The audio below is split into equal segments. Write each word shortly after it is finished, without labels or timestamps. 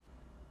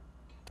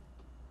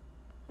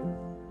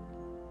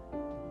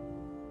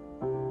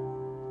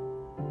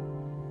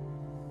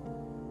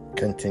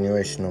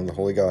Continuation of the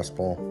Holy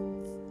Gospel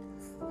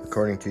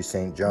according to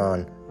St.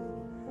 John.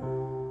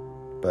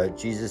 But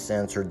Jesus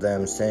answered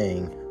them,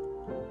 saying,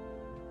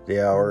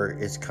 The hour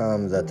is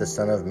come that the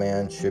Son of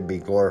Man should be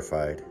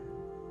glorified.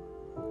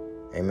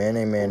 Amen,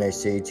 amen, I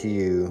say to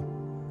you,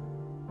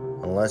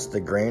 unless the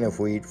grain of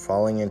wheat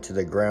falling into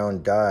the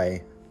ground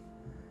die,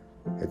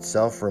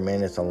 itself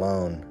remaineth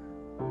alone.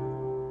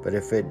 But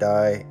if it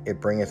die, it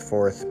bringeth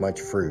forth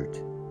much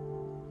fruit.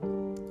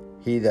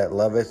 He that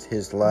loveth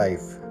his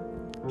life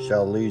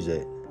shall lose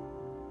it,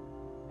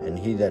 and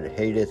he that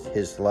hateth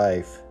his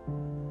life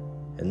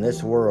in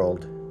this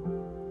world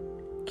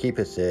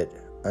keepeth it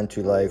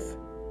unto life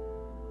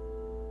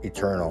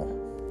eternal.